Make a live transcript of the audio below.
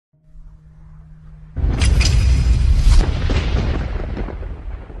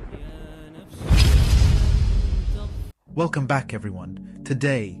Welcome back, everyone.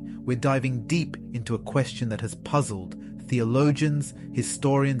 Today, we're diving deep into a question that has puzzled theologians,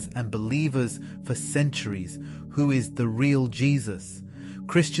 historians, and believers for centuries. Who is the real Jesus?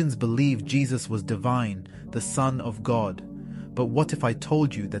 Christians believe Jesus was divine, the Son of God. But what if I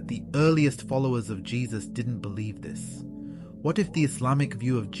told you that the earliest followers of Jesus didn't believe this? What if the Islamic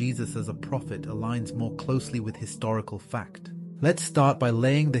view of Jesus as a prophet aligns more closely with historical fact? Let's start by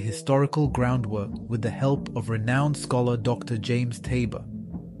laying the historical groundwork with the help of renowned scholar Dr. James Tabor.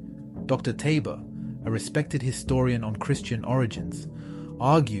 Dr. Tabor, a respected historian on Christian origins,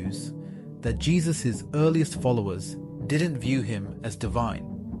 argues that Jesus' earliest followers didn't view him as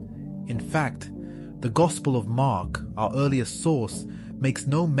divine. In fact, the Gospel of Mark, our earliest source, makes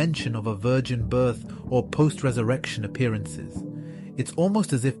no mention of a virgin birth or post-resurrection appearances. It's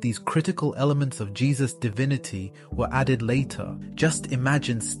almost as if these critical elements of Jesus' divinity were added later. Just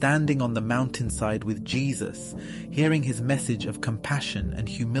imagine standing on the mountainside with Jesus, hearing his message of compassion and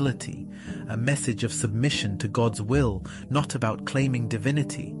humility, a message of submission to God's will, not about claiming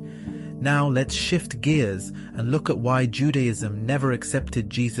divinity. Now let's shift gears and look at why Judaism never accepted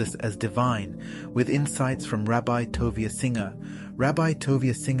Jesus as divine, with insights from Rabbi Tovia Singer. Rabbi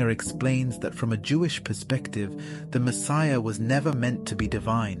Tovia Singer explains that from a Jewish perspective, the Messiah was never meant to be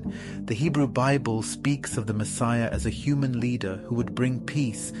divine. The Hebrew Bible speaks of the Messiah as a human leader who would bring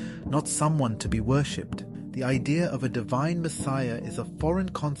peace, not someone to be worshipped. The idea of a divine Messiah is a foreign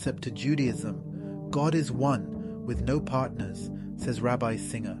concept to Judaism. God is one, with no partners, says Rabbi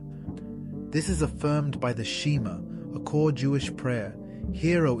Singer. This is affirmed by the Shema, a core Jewish prayer.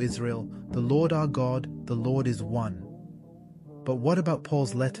 Hear, O Israel, the Lord our God, the Lord is one. But what about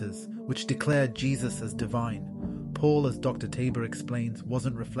Paul's letters, which declared Jesus as divine? Paul, as Dr. Tabor explains,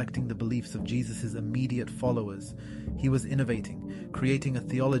 wasn't reflecting the beliefs of Jesus' immediate followers. He was innovating, creating a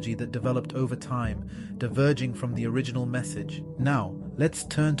theology that developed over time, diverging from the original message. Now, let's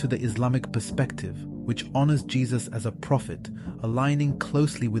turn to the Islamic perspective, which honors Jesus as a prophet, aligning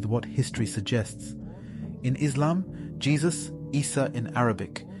closely with what history suggests. In Islam, Jesus, Isa in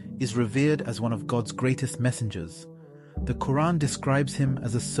Arabic, is revered as one of God's greatest messengers. The Quran describes him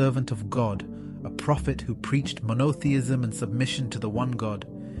as a servant of God, a prophet who preached monotheism and submission to the one God.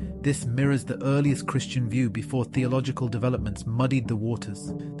 This mirrors the earliest Christian view before theological developments muddied the waters.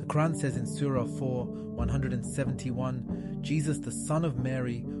 The Quran says in Surah 4, 171, Jesus, the son of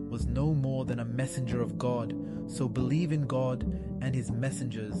Mary, was no more than a messenger of God, so believe in God and his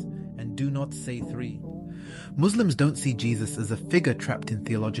messengers, and do not say three. Muslims don't see Jesus as a figure trapped in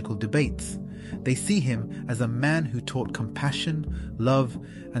theological debates. They see him as a man who taught compassion, love,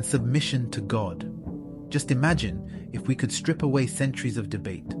 and submission to God. Just imagine if we could strip away centuries of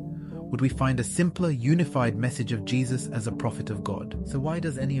debate. Would we find a simpler, unified message of Jesus as a prophet of God? So why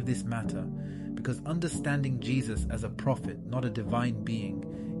does any of this matter? Because understanding Jesus as a prophet, not a divine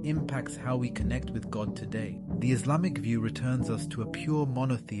being, impacts how we connect with God today. The Islamic view returns us to a pure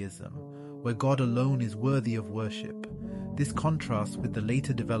monotheism, where God alone is worthy of worship. This contrasts with the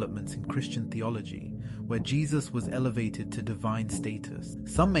later developments in Christian theology, where Jesus was elevated to divine status.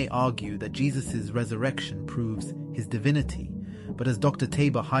 Some may argue that Jesus' resurrection proves his divinity, but as Dr.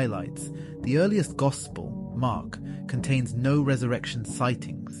 Tabor highlights, the earliest gospel, Mark, contains no resurrection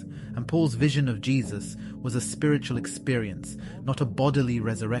sightings, and Paul's vision of Jesus was a spiritual experience, not a bodily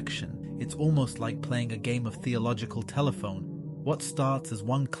resurrection. It's almost like playing a game of theological telephone. What starts as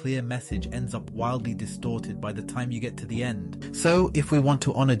one clear message ends up wildly distorted by the time you get to the end. So, if we want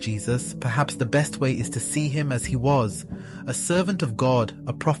to honor Jesus, perhaps the best way is to see him as he was, a servant of God,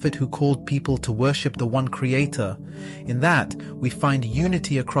 a prophet who called people to worship the one Creator. In that, we find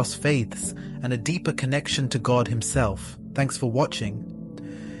unity across faiths and a deeper connection to God himself. Thanks for watching.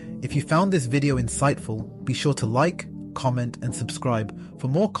 If you found this video insightful, be sure to like, comment, and subscribe for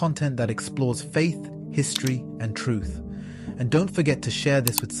more content that explores faith, history, and truth. And don't forget to share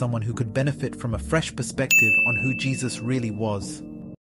this with someone who could benefit from a fresh perspective on who Jesus really was.